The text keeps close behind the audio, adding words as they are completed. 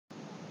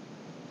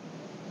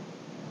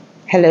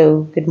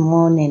Hello, good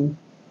morning.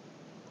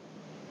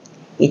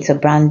 It's a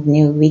brand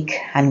new week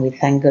and we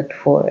thank God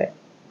for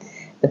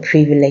the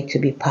privilege to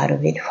be part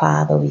of it.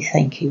 Father, we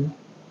thank you.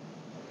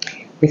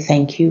 We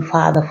thank you,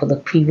 Father, for the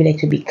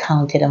privilege to be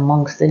counted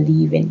amongst the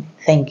living.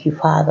 Thank you,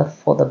 Father,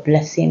 for the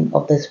blessing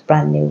of this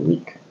brand new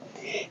week.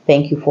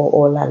 Thank you for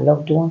all our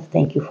loved ones.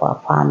 Thank you for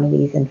our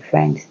families and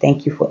friends.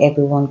 Thank you for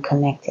everyone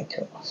connected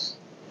to us.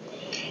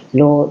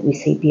 Lord, we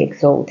say be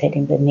exalted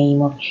in the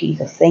name of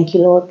Jesus. Thank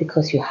you, Lord,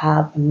 because you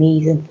have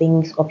amazing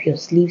things up your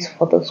sleeves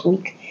for this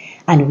week,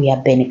 and we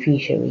are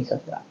beneficiaries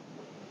of that.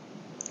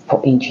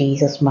 For in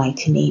Jesus'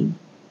 mighty name,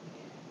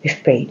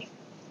 we've prayed.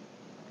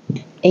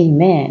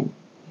 Amen.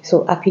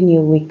 So, Happy New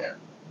Week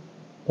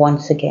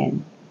once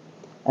again.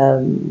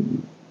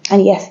 And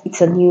yes,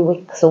 it's a new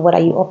week. So, what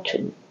are you up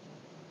to?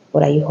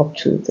 What are you up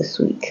to this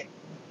week?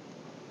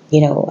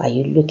 Are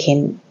you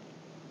looking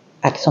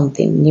at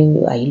something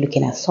new? Are you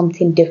looking at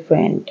something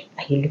different?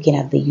 Are you looking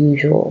at the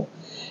usual?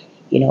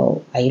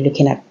 Are you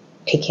looking at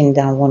taking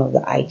down one of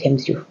the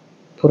items you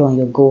put on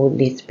your goal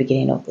list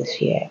beginning of this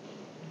year?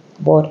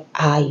 What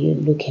are you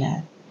looking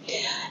at?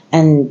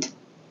 And,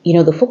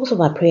 the focus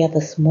of our prayer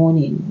this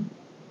morning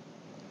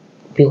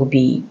will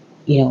be,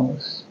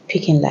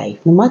 speaking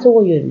life. No matter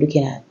what you're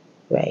looking at,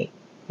 right?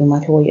 No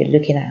matter what you're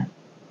looking at.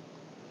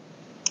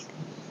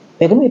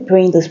 We're going to be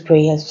praying this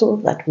prayer so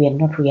that we are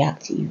not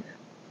reactive.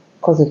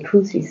 Because the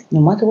truth is, no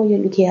matter what you're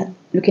looking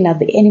at,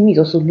 the enemy is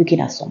also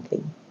looking at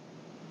something.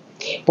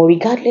 But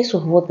regardless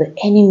of what the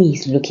enemy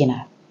is looking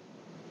at,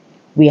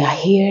 we are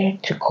here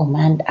to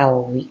command our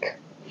week.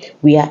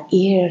 We are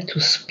here to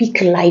speak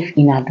life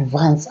in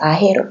advance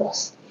ahead of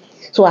us.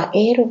 So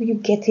ahead of you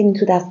getting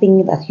into that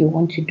thing that you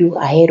want to do,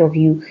 ahead of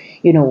you,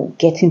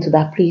 getting to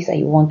that place that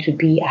you want to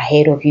be,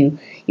 ahead of you,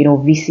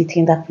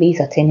 visiting that place,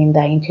 attending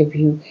that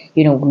interview,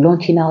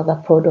 launching out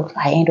that product,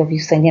 ahead of you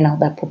sending out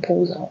that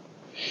proposal.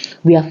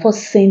 We are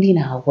first sending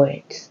our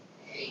words.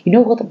 You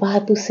know what the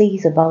Bible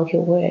says about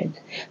your words?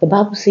 The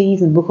Bible says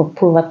in the book of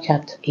Proverbs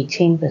chapter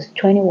 18 verse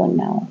 21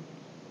 now.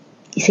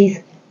 It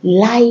says,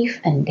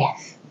 life and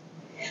death,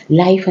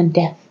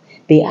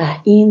 they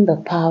are in the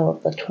power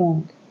of the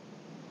tongue.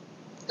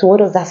 So what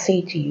does that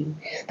say to you?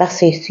 That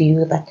says to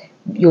you that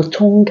your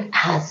tongue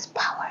has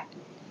power.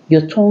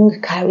 Your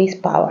tongue carries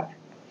power.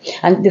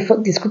 And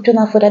the scripture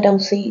now further down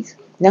says,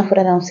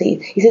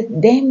 it says,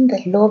 them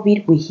that love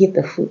it will eat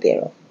the fruit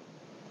thereof.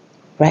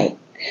 Right?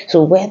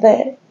 So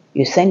whether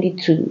you send it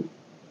to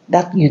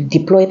that, you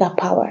deploy that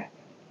power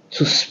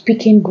to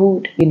speaking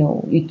good,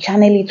 you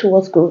channel it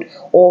towards good,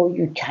 or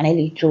you channel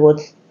it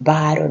towards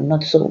bad or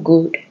not so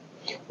good.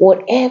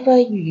 Whatever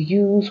you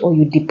use or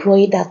you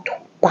deploy that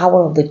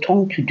power of the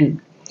tongue to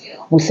do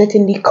will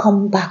certainly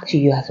come back to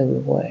you as a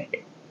reward.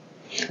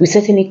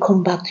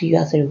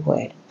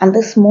 And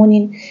this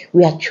morning,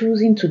 we are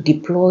choosing to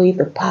deploy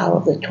the power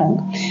of the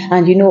tongue.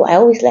 And I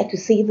always like to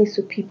say this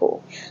to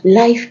people.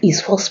 Life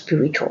is first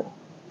spiritual.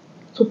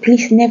 So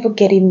please never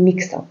get it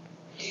mixed up.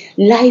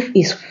 Life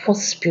is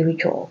first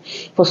spiritual.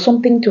 For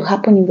something to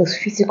happen in this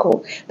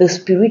physical, the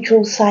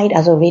spiritual side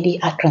has already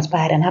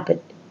transpired and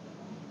happened.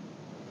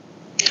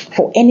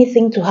 For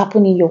anything to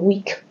happen in your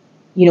week,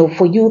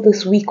 for you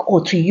this week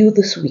or to you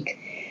this week,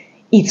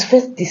 it's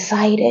first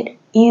decided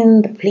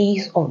in the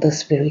place of the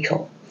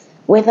spiritual,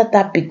 whether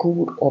that be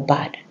good or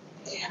bad.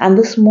 And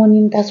this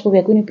morning, that's what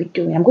we're going to be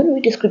doing. I'm going to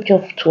read the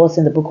scripture to us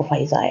in the book of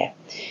Isaiah,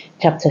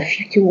 chapter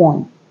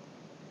 51.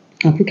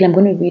 And quickly, I'm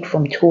going to read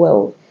from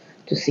 12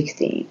 to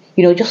 16.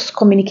 Just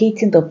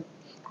communicating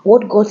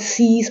what God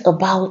sees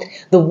about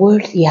the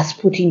words He has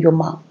put in your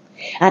mouth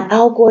and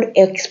how God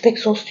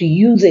expects us to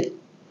use it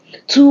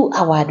to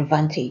our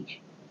advantage.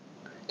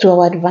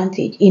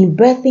 In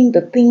birthing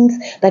the things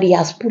that He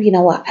has put in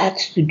our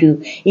hearts to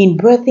do, in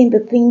birthing the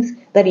things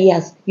that He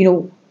has,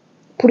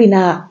 put in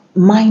our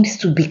minds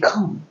to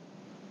become.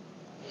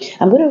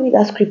 I'm going to read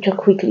that scripture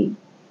quickly.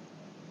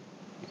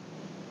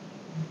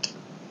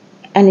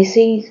 And it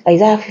says,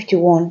 Isaiah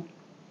 51,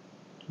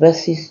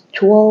 verses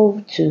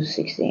 12 to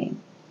 16.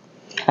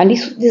 And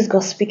this is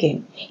God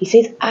speaking. He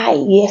says,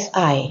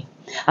 I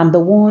am the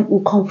one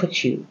who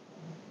comforts you.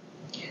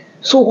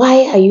 So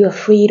why are you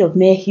afraid of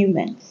mere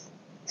humans?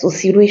 So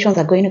situations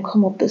are going to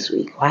come up this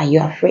week. Why are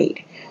you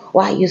afraid?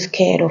 Why are you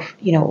scared of,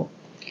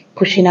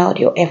 pushing out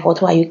your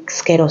effort? Why are you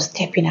scared of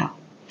stepping out?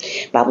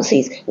 Bible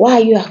says, why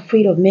are you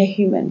afraid of mere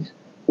humans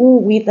who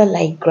wither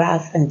like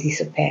grass and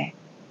disappear?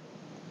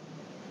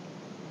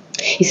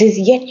 He says,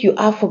 yet you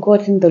have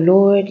forgotten the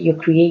Lord, your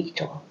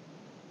Creator.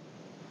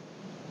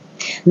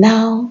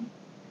 Now,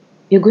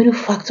 you're going to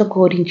factor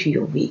God into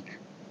your week.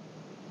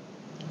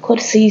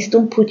 God says,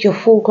 don't put your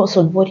focus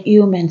on what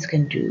humans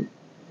can do,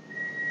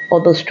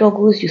 or the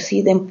struggles you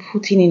see them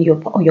putting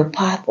on your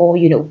path, or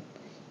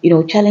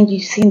challenges you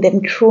see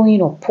them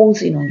throwing or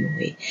posing on your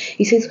way.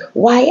 He says,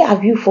 why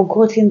have you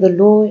forgotten the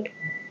Lord,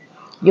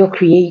 your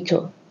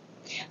Creator,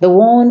 the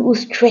one who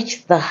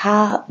stretched the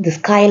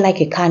sky like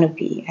a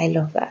canopy? I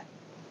love that.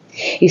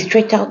 He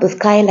stretched out the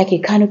sky like a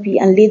canopy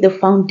and laid the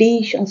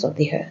foundations of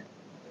the earth.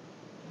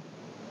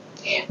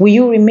 Will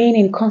you remain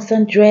in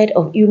constant dread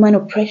of human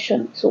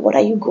oppression? So what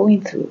are you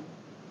going through?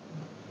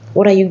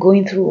 What are you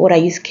going through? What are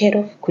you scared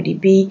of? Could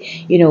it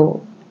be,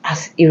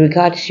 as it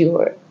regards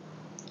your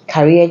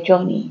career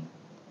journey,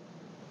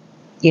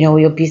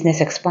 your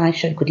business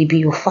expansion? Could it be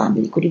your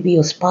family? Could it be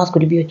your spouse?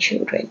 Could it be your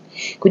children?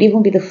 Could it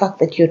even be the fact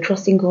that you're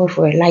trusting God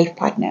for a life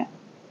partner?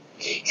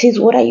 He says,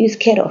 what are you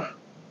scared of?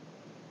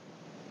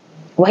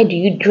 Why do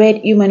you dread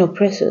human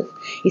oppressors?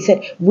 He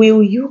said,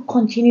 will you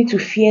continue to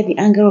fear the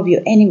anger of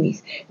your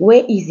enemies?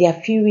 Where is their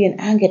fury and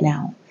anger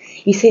now?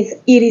 He says,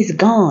 it is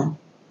gone.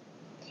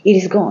 It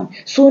is gone.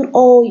 Soon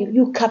all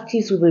you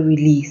captives will be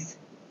released.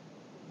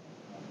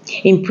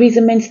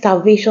 Imprisonment,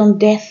 starvation,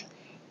 death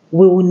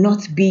will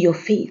not be your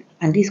fate.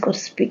 And this God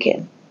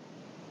speaking.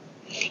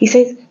 He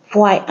says,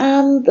 for I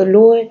am the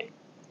Lord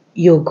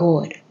your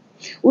God,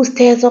 who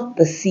stirs up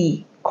the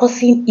sea,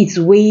 causing its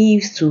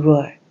waves to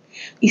roar.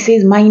 He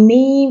says, my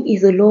name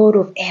is the Lord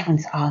of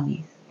heaven's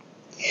armies.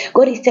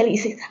 God is telling, he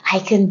says, I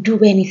can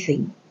do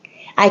anything.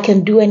 I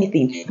can do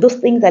anything. Those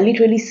things that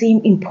literally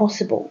seem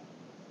impossible.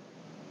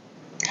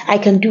 I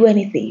can do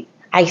anything.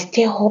 I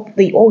stir up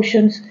the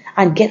oceans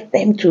and get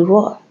them to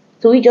roar.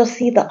 So we just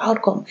see the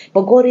outcome.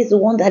 But God is the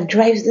one that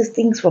drives these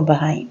things from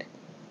behind.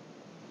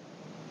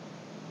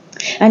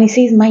 And he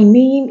says, my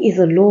name is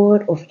the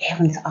Lord of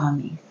heaven's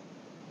armies.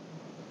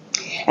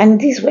 And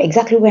this is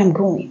exactly where I'm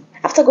going.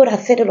 After God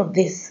has said all of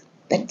this,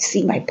 let's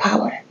see my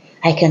power.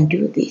 I can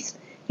do this.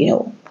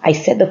 I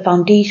set the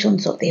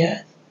foundations of the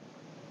earth.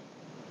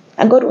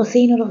 And God was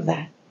saying all of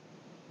that.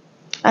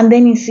 And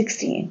then in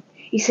 16,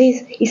 he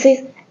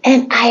says,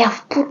 and I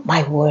have put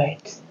my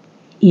words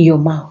in your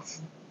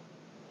mouth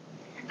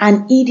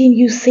and hidden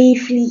you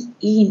safely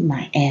in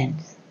my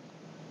hands.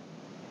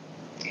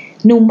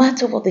 No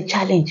matter what the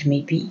challenge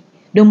may be,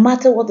 no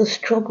matter what the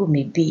struggle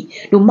may be,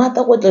 no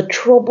matter what the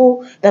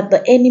trouble that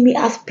the enemy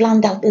has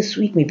planned out this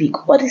week may be,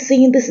 God is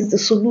saying this is the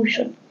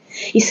solution.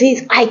 He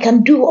says, I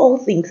can do all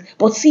things,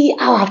 but see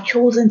how I've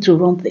chosen to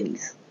run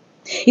things.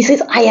 He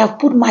says, I have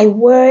put my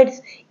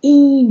words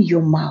in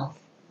your mouth.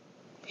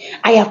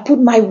 I have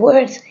put my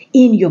words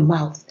in your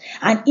mouth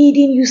and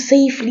hidden you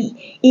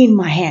safely in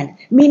my hand.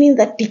 Meaning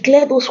that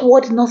declare those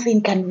words,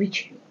 nothing can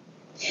reach you.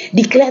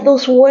 Declare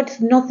those words,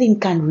 nothing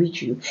can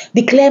reach you.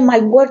 Declare my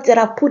words that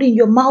I put in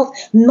your mouth,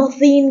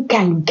 nothing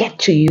can get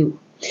to you.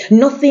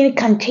 Nothing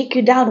can take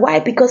you down. Why?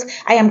 Because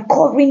I am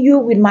covering you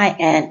with my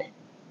hand.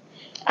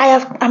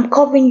 I'm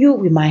covering you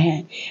with my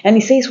hand. And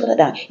he says further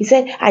down, he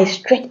said, I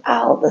stretch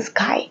out the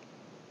sky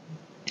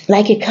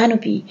like a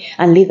canopy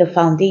and lay the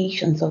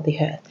foundations of the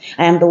earth.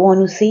 I am the one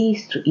who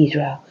says to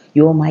Israel,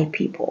 you are my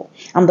people.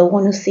 I'm the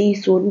one who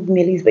says to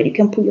Olubumi, but you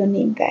can put your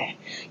name there.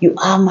 You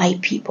are my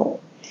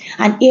people.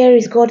 And here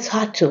is God's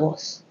heart to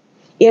us.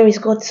 Here is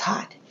God's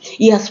heart.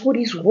 He has put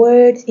his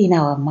words in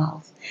our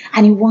mouth.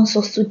 And he wants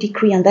us to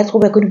decree. And that's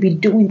what we're going to be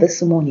doing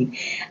this morning.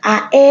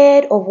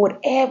 Ahead of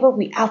whatever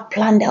we have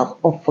planned out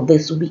for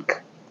this week.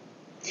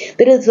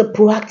 There is a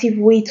proactive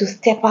way to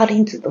step out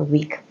into the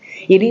week.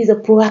 It is a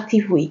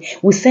proactive way.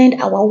 We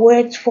send our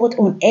words forth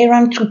on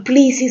errand to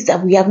places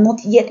that we have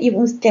not yet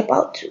even stepped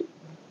out to.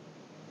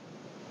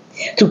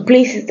 To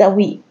places that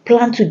we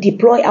plan to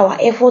deploy our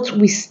efforts,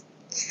 we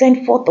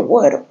send forth the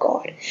word of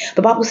God.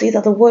 The Bible says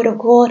that the word of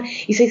God,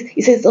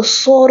 it says the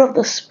sword of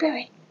the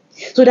Spirit.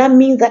 So that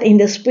means that in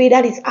the Spirit,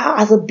 that is how,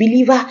 as a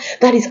believer,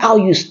 that is how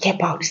you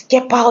step out.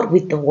 Step out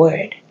with the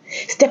word.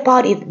 Step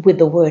out with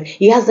the word.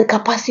 He has the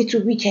capacity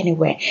to reach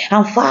anywhere.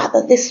 And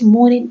Father, this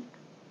morning,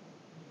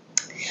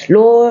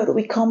 Lord,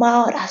 we come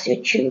out as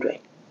your children.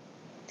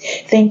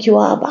 Thank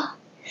you, Abba.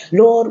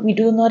 Lord, we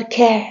do not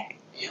care.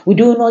 We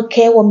do not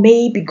care what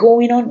may be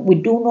going on. We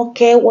do not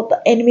care what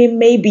the enemy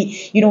may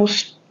be,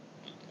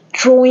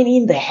 throwing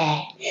in the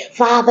air.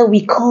 Father,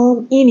 we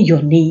come in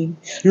your name.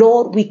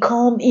 Lord, we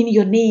come in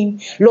your name.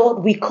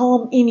 Lord, we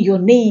come in your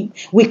name.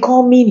 We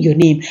come in your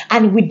name.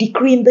 And we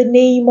decree in the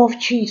name of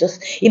Jesus,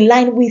 in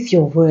line with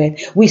your word,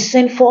 we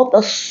send forth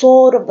the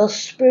sword of the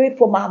Spirit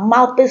from our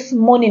mouth this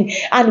morning.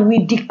 And we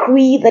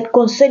decree that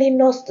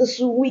concerning us this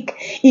week,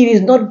 it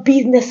is not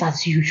business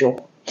as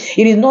usual.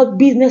 It is not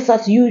business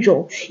as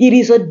usual. It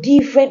is a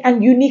different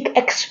and unique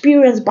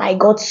experience by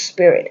God's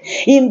Spirit.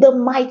 In the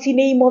mighty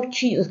name of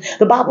Jesus.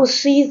 The Bible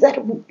says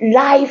that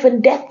life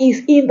and death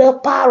is in the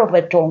power of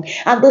a tongue.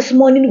 And this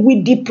morning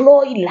we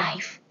deploy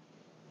life.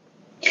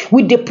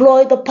 We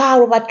deploy the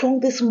power of our tongue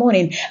this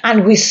morning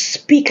and we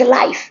speak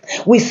life.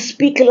 We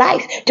speak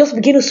life. Just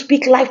begin to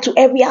speak life to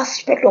every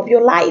aspect of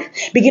your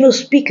life. Begin to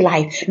speak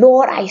life.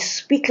 Lord, I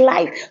speak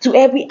life to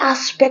every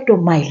aspect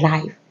of my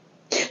life.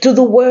 To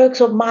the works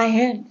of my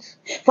hands.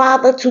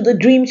 Father, to the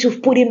dreams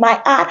you've put in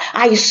my heart,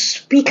 I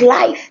speak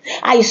life.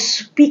 I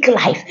speak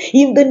life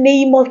in the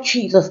name of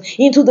Jesus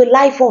into the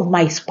life of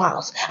my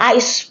spouse. I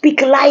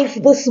speak life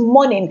this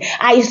morning.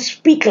 I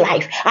speak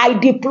life. I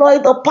deploy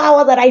the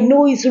power that I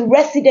know is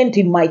resident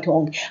in my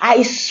tongue.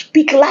 I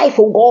speak life,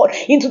 oh God,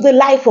 into the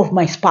life of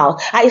my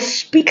spouse. I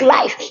speak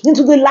life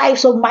into the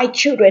lives of my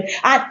children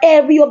and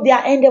every of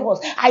their endeavors.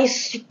 I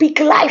speak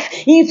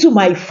life into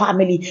my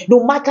family.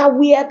 No matter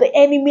where the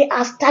enemy has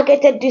has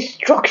targeted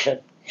destruction,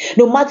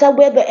 no matter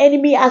where the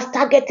enemy has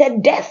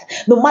targeted death,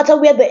 no matter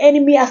where the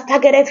enemy has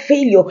targeted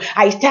failure,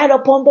 I stand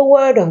upon the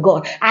word of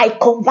God. I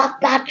convert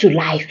that to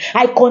life.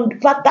 I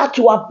convert that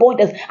to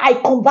abundance. I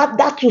convert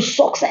that to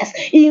success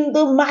in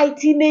the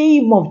mighty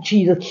name of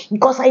Jesus.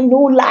 Because I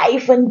know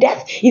life and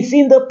death is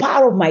in the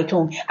power of my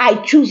tongue. I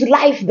choose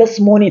life this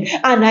morning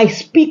and I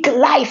speak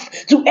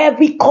life to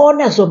every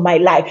corners of my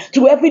life,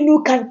 to every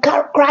nook and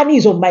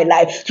crannies of my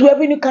life, to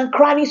every nook and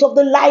crannies of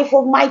the life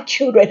of my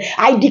children.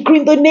 I decree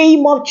in the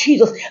name of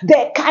Jesus,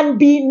 there can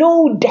be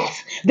no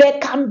death. There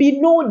can be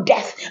no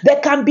death. There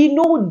can be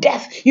no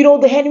death. You know,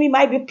 the enemy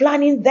might be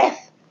planning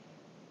death.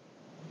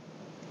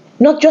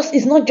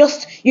 It's not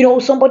just,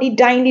 somebody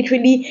dying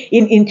literally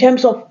in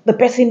terms of the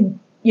person,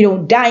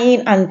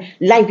 dying and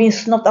life being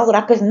snuffed out of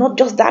that person. Not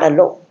just that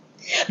alone.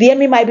 The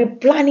enemy might be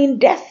planning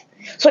death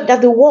so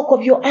that the work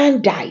of your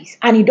hand dies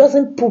and it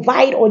doesn't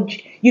provide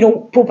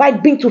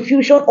bring to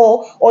fusion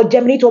or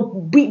germinate or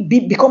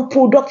become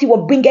productive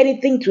or bring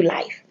anything to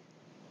life.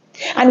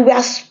 And we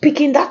are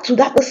speaking that to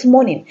that this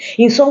morning.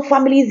 In some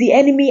families, the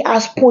enemy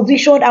has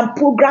positioned and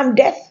programmed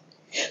death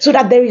so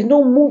that there is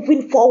no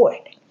moving forward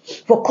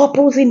for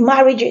couples in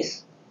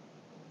marriages.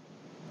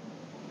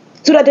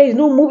 So that there is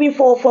no moving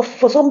forward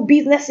for some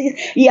businesses.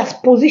 He has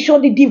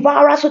positioned the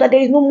devourer so that there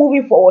is no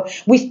moving forward.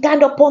 We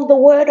stand upon the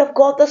word of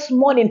God this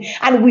morning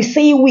and we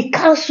say we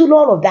cancel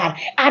all of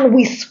that and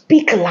we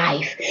speak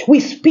life. We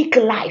speak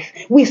life.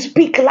 We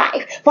speak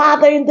life.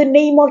 Father, in the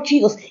name of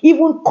Jesus,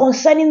 even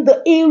concerning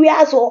the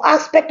areas or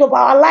aspect of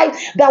our life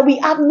that we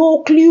have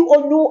no clue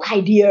or no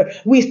idea,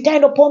 we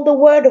stand upon the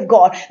word of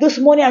God this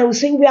morning and we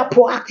say we are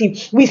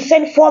proactive. We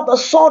send forth the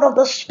sword of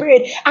the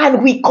Spirit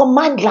and we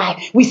command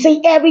life. We say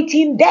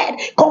everything dead,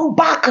 come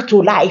back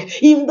to life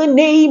in the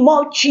name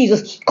of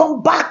Jesus.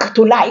 Come back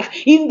to life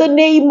in the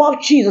name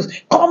of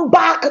Jesus. Come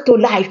back to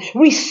life.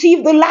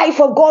 Receive the life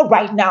of God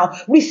right now.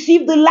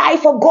 Receive the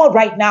life of God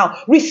right now.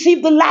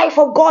 Receive the life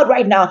of God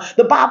right now.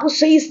 The Bible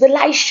says the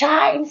light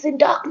shines in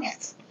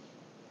darkness,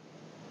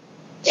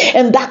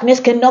 and darkness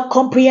cannot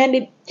comprehend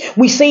it.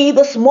 We say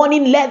this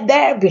morning, let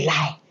there be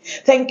light.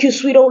 Thank you,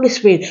 sweet Holy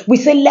Spirit. We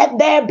say, let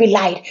there be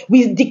light.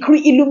 We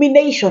decree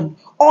illumination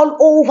all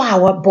over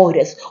our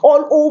borders,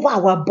 all over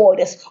our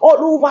borders, all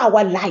over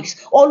our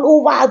lives, all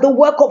over the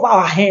work of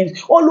our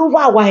hands, all over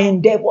our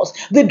endeavors,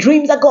 the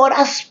dreams that God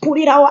has put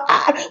in our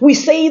heart. We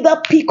say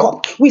the pick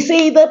up. We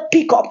say the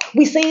pick up.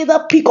 We say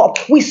the pick up.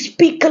 We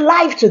speak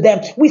life to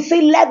them. We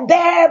say, let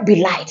there be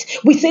light.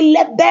 We say,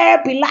 let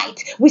there be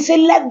light. We say,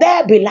 let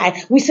there be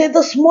light. We say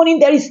this morning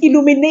there is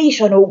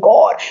illumination, oh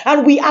God,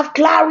 and we have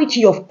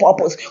clarity of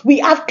purpose. We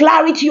have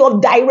clarity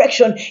of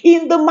direction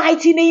in the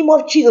mighty name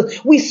of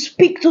Jesus. We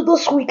speak to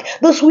this week.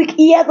 This week,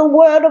 hear the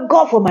word of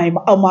God from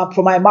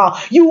my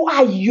mouth. You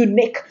are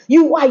unique.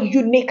 You are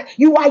unique.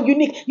 You are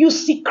unique. You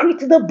secrete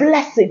the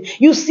blessing.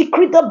 You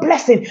secrete the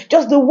blessing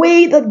just the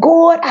way that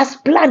God has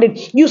planned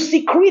it. You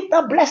secrete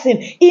the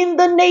blessing in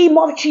the name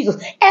of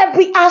Jesus.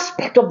 Every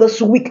aspect of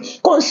this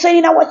week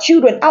concerning our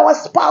children, our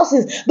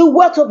spouses, the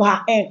works of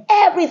our hand,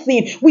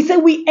 everything. We say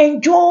we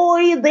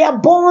enjoy the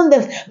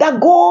abundance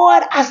that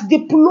God has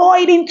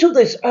deployed into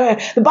this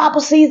earth. The Bible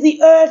says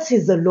the earth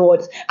is the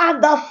Lord's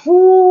and the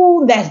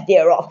fullness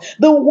thereof.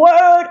 The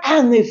world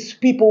and its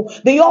people,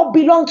 they all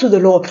belong to the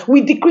Lord.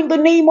 We decree in the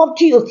name of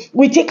Jesus.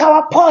 We take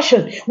our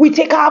portion. We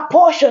take our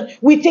portion.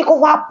 We take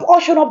over our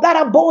portion of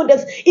that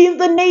abundance in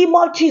the name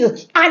of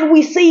Jesus. And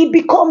we say it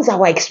becomes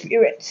our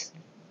experience.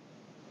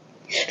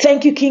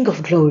 Thank you, King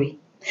of Glory.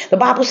 The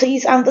Bible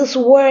says, and this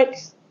word,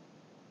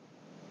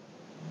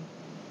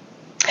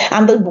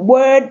 and the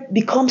word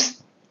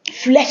becomes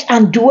flesh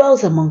and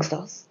dwells amongst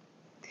us.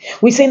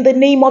 We say in the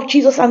name of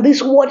Jesus, and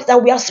these words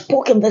that we have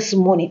spoken this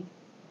morning,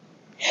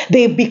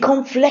 they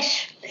become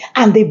flesh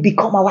and they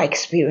become our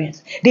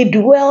experience. They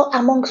dwell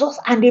amongst us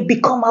and they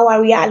become our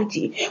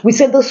reality. We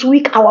said this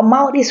week our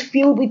mouth is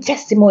filled with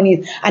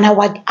testimonies and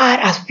our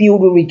heart is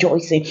filled with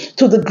rejoicing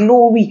to the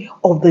glory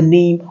of the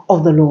name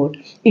of the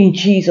Lord. In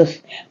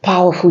Jesus'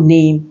 powerful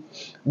name,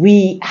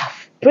 we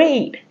have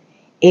prayed.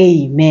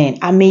 Amen.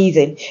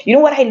 Amazing. You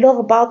know what I love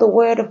about the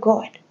word of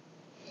God?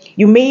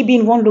 You may be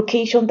in one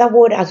location, that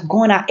word has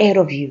gone ahead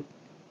of you.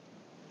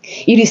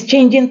 It is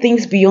changing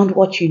things beyond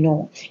what you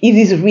know. It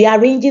is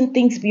rearranging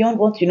things beyond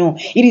what you know.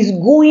 It is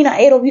going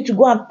ahead of you to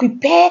go and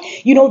prepare,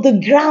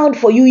 the ground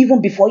for you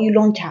even before you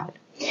launch out.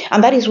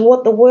 And that is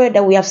what the word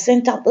that we have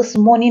sent out this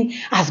morning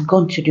has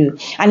gone to do.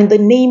 And in the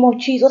name of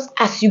Jesus,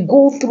 as you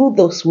go through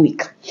this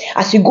week,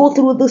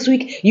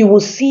 you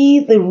will see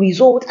the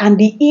result and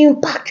the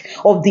impact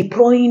of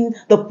deploying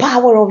the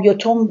power of your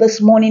tongue this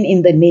morning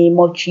in the name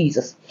of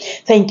Jesus.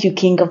 Thank you,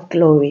 King of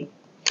Glory.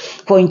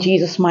 For in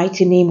Jesus'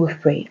 mighty name we've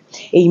prayed.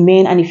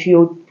 Amen. And if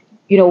you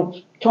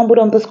stumbled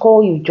on this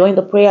call, you joined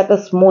the prayer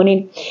this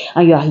morning,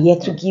 and you are here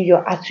to give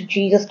your heart to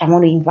Jesus, I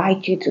want to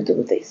invite you to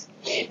do this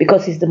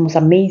because it's the most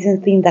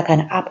amazing thing that can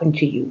happen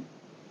to you.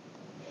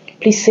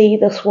 Please say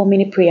this 1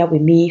 minute prayer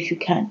with me if you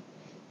can.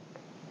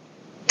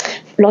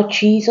 Lord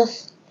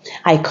Jesus,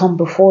 I come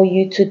before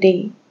you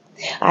today.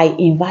 I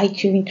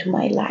invite you into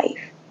my life.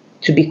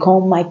 to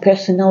become my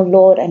personal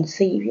Lord and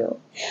Savior.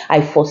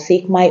 I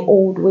forsake my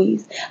old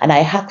ways, and I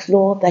ask,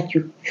 Lord, that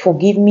you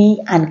forgive me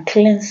and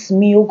cleanse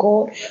me, O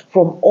God,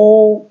 from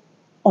all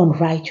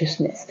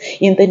unrighteousness.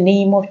 In the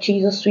name of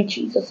Jesus, sweet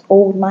Jesus,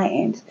 hold my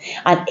hands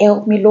and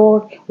help me,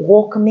 Lord,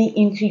 walk me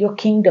into your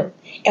kingdom.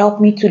 Help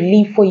me to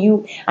live for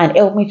you and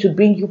help me to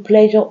bring you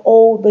pleasure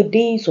all the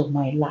days of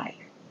my life.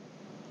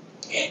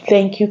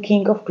 Thank you,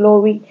 King of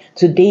Glory.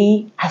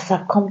 Today, as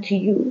I come to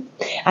you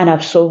and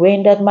I've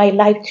surrendered my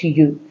life to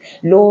you,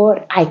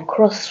 Lord, I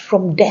cross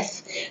from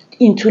death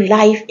into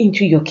life,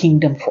 into your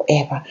kingdom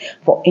forever.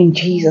 For in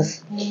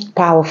Jesus'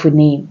 powerful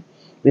name,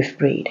 we've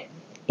prayed.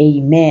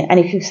 Amen. And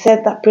if you've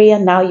said that prayer,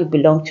 now you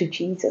belong to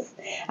Jesus.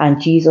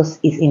 And Jesus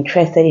is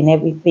interested in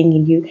everything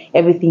in you,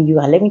 everything you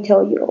are. Let me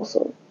tell you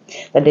also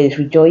that there is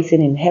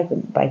rejoicing in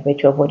heaven by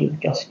virtue of what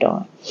you've just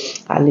done.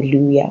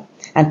 Hallelujah.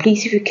 And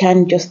please, if you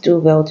can, just do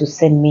well to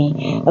send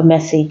me a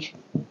message,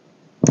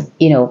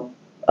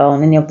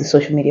 on any of the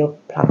social media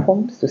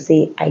platforms to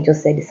say, I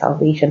just said the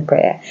salvation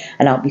prayer,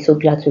 and I'll be so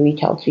glad to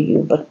reach out to you.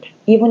 But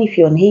even if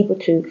you're unable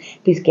to,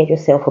 please get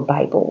yourself a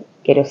Bible,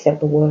 get yourself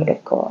the Word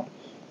of God,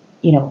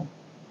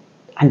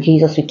 and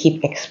Jesus will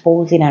keep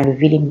exposing and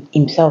revealing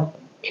himself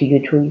to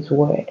you through his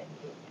word.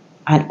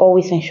 And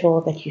always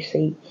ensure that you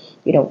say,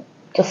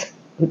 just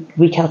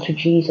reach out to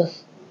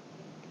Jesus,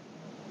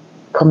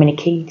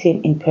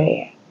 communicating in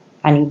prayer.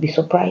 And you'll be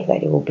surprised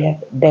that he will be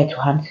there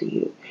to answer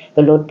you.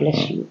 The Lord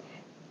bless you.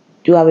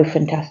 Do have a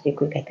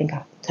fantastic week. I think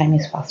our time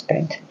is fast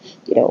spent.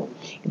 The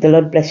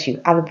Lord bless you.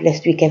 Have a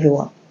blessed week,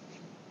 everyone.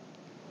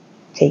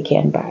 Take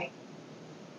care and bye.